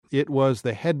It was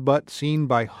the headbutt seen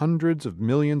by hundreds of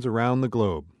millions around the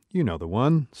globe. You know the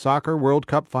one. Soccer World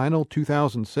Cup Final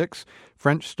 2006.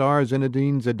 French star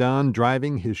Zinedine Zidane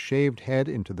driving his shaved head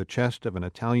into the chest of an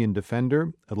Italian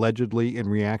defender, allegedly in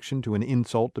reaction to an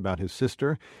insult about his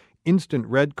sister. Instant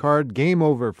red card, game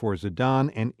over for Zidane,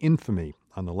 and infamy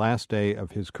on the last day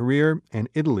of his career, and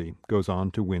Italy goes on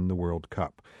to win the World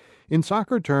Cup. In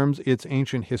soccer terms, it's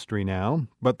ancient history now,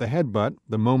 but the headbutt,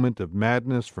 the moment of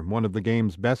madness from one of the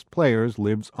game's best players,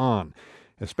 lives on,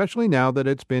 especially now that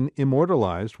it's been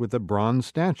immortalized with a bronze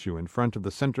statue in front of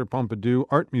the Centre Pompidou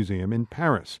Art Museum in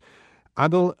Paris.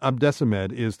 Adel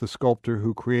Abdessemed is the sculptor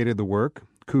who created the work,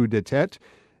 Coup de tête.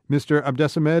 Mr.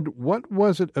 Abdessemed, what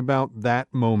was it about that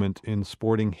moment in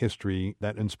sporting history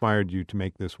that inspired you to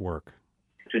make this work?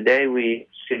 Today we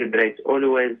celebrate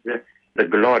always the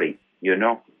glory,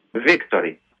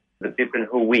 victory, the people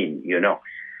who win,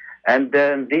 And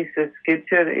this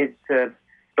sculpture is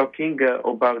talking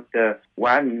about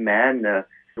one man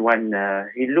when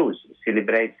he loses,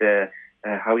 celebrate,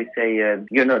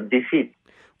 defeat.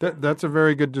 That's a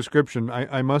very good description.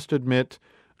 I must admit,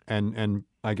 and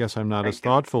I guess I'm not as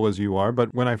thoughtful as you are,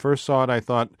 but when I first saw it, I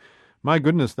thought, my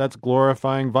goodness, that's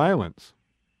glorifying violence.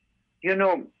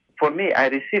 For me, I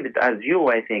receive it as you,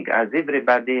 I think, as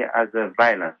everybody, as a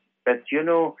violence. But,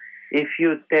 if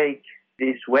you take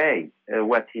this way,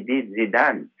 what he did,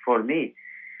 Zidane, for me,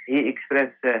 he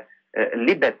expressed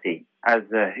liberty as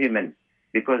a human,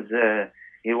 because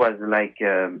he was like,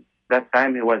 that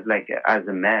time he was like as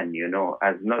a man,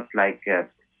 as not like...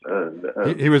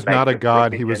 he was like not a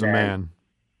god, he was a man.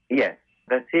 Yes,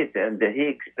 that's it. And he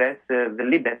expressed the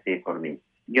liberty for me,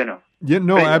 Yeah,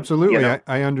 no, freedom, absolutely.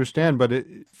 I understand. But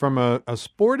from a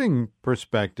sporting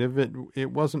perspective,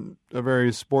 it wasn't a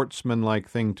very sportsmanlike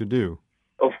thing to do.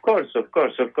 Of course.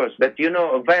 But,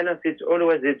 violence, it's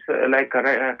like a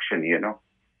reaction,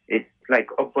 It's like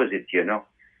opposite,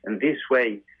 And this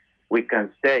way we can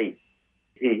say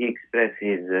he expressed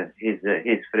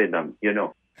his freedom,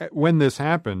 When this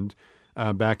happened,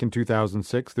 back in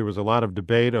 2006, there was a lot of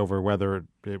debate over whether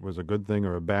it was a good thing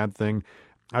or a bad thing.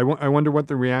 I wonder what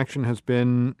the reaction has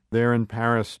been there in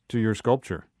Paris to your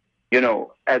sculpture.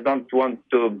 I don't want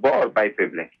to bore by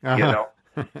public,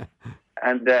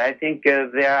 And I think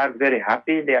they are very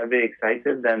happy, they are very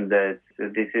excited, and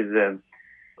this is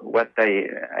what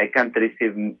I can't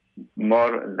receive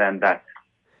more than that.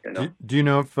 Do you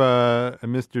know if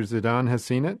Mr. Zidane has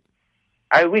seen it?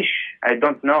 I wish. I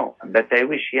don't know, but I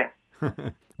wish, yeah.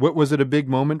 What was it a big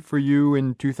moment for you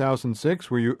in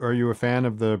 2006? Are you a fan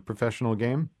of the professional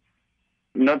game?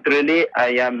 Not really. I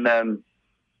am.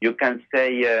 You can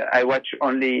say I watch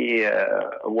only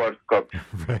World Cup.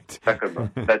 Right.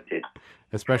 Soccer. That's it.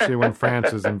 Especially when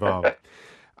France is involved.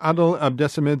 Adel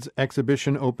Abdessemed's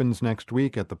exhibition opens next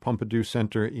week at the Pompidou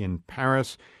Center in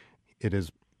Paris. It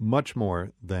is much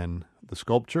more than the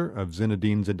sculpture of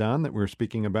Zinedine Zidane that we're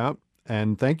speaking about.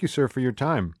 And thank you, sir, for your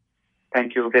time.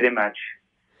 Thank you very much.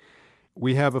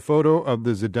 We have a photo of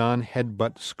the Zidane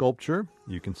headbutt sculpture.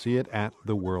 You can see it at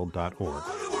theworld.org.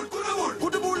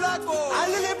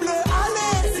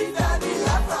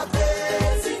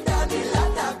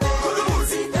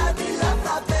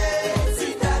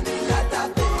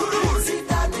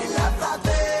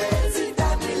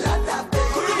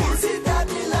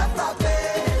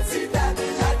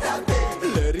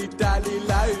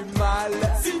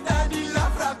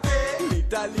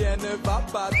 L'Italienne va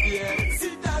pas bien.